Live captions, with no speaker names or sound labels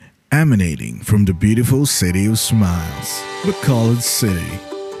emanating from the beautiful city of smiles, Bacolod City.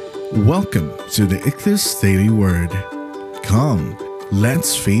 Welcome to the Ichthus Daily Word. Come,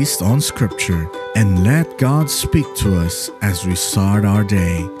 let's feast on Scripture and let God speak to us as we start our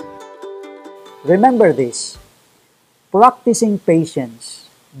day. Remember this, practicing patience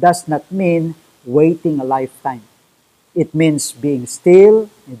does not mean waiting a lifetime. It means being still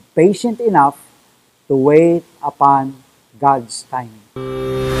and patient enough to wait upon God's timing.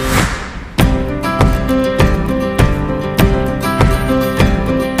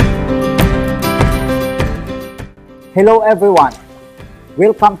 Hello everyone!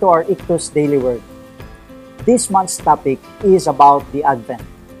 Welcome to our Ichthus Daily Word. This month's topic is about the Advent.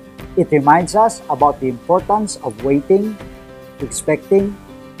 It reminds us about the importance of waiting, expecting,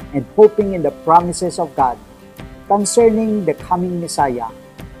 and hoping in the promises of God concerning the coming Messiah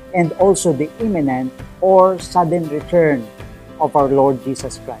and also the imminent or sudden return of our Lord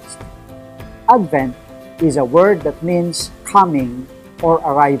Jesus Christ. Advent is a word that means coming or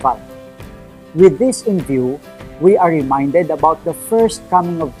arrival. With this in view, we are reminded about the first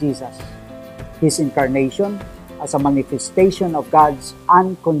coming of Jesus, His incarnation as a manifestation of God's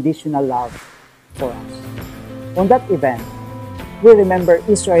unconditional love for us. On that event, we remember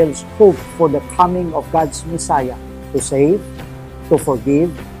Israel's hope for the coming of God's Messiah to save, to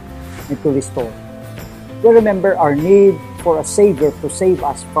forgive, and to restore. We remember our need for a Savior to save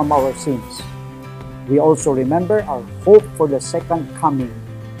us from our sins. We also remember our hope for the second coming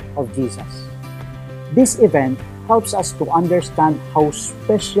of Jesus. This event helps us to understand how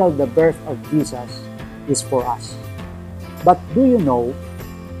special the birth of Jesus is for us. But do you know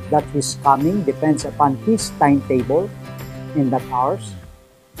that His coming depends upon His timetable and not ours?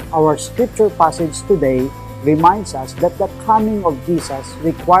 Our scripture passage today reminds us that the coming of Jesus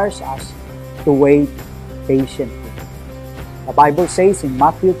requires us to wait patiently. The Bible says in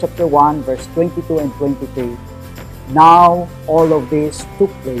Matthew chapter 1 verse 22 and 23, "Now all of this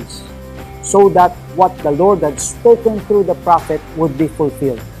took place, so that what the Lord had spoken through the prophet would be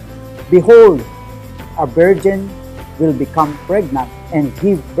fulfilled. Behold, a virgin will become pregnant and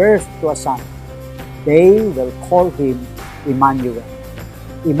give birth to a son. They will call him Emmanuel."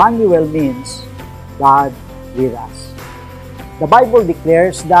 Emmanuel means God with us. The Bible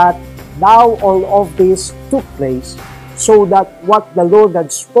declares that now all of this took place so that what the Lord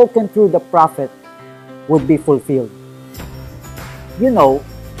had spoken through the prophet would be fulfilled. You know,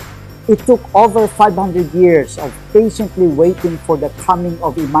 it took over 500 years of patiently waiting for the coming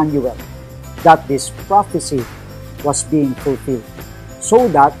of Emmanuel that this prophecy was being fulfilled, so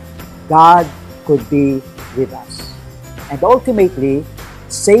that God could be with us and ultimately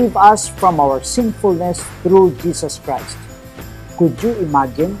save us from our sinfulness through Jesus Christ. Could you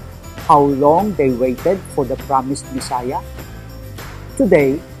imagine how long they waited for the promised Messiah?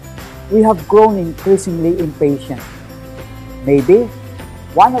 Today, we have grown increasingly impatient. Maybe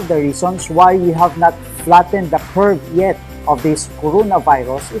one of the reasons why we have not flattened the curve yet of this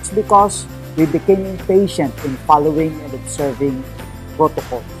coronavirus is because we became impatient in following and observing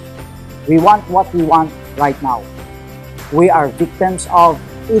protocols. We want what we want right now. We are victims of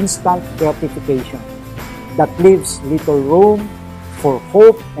instant gratification that leaves little room for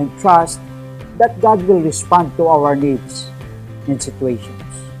hope and trust that God will respond to our needs and situations.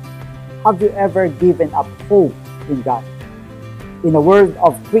 Have you ever given up hope in God? In a world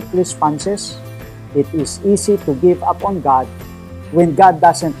of quick responses, it is easy to give up on God when God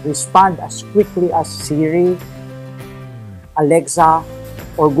doesn't respond as quickly as Siri, Alexa,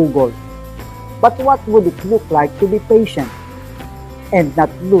 or Google. But what would it look like to be patient and not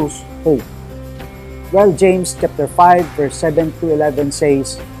lose hope? Well, James chapter 5 verse 7 to 11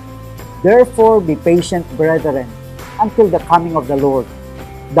 says, "Therefore be patient, brethren, until the coming of the Lord.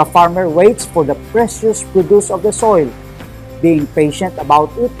 The farmer waits for the precious produce of the soil, being patient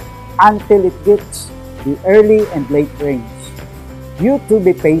about it until it gets the early and late rains. You too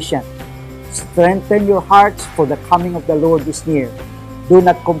be patient. Strengthen your hearts, for the coming of the Lord is near. Do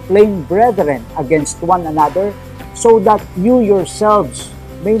not complain, brethren, against one another, so that you yourselves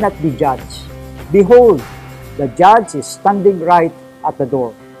may not be judged. Behold, the judge is standing right at the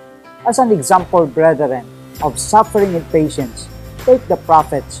door." As an example, brethren, of suffering and patience, take the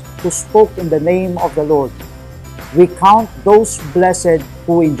prophets who spoke in the name of the Lord. We count those blessed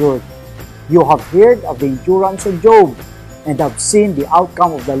who endured. You have heard of the endurance of Job and have seen the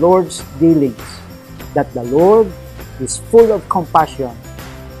outcome of the Lord's dealings, that the Lord is full of compassion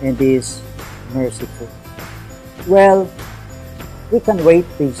and is merciful. Well, we can wait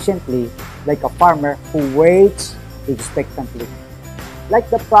patiently like a farmer who waits expectantly,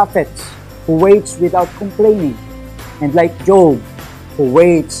 like the prophets who waits without complaining, and like Job who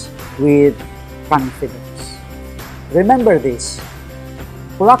waits with confidence. Remember this,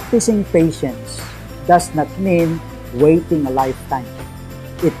 practicing patience does not mean waiting a lifetime.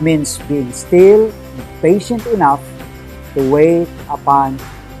 It means being still and patient enough to wait upon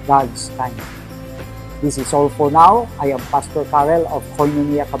God's time. This is all for now. I am Pastor Karel of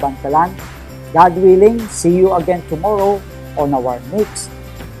Koinonia Kabantalan. God willing, see you again tomorrow on our next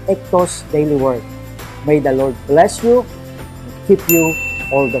Ictus Daily Word. May the Lord bless you and keep you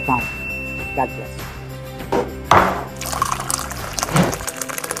all the time. God bless.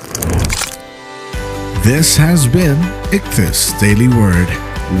 This has been Ictus Daily Word.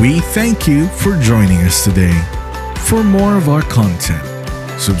 We thank you for joining us today. For more of our content,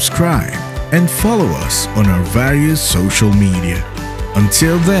 subscribe and follow us on our various social media.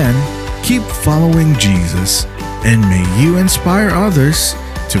 Until then, keep following Jesus and may you inspire others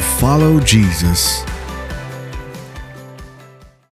to follow Jesus.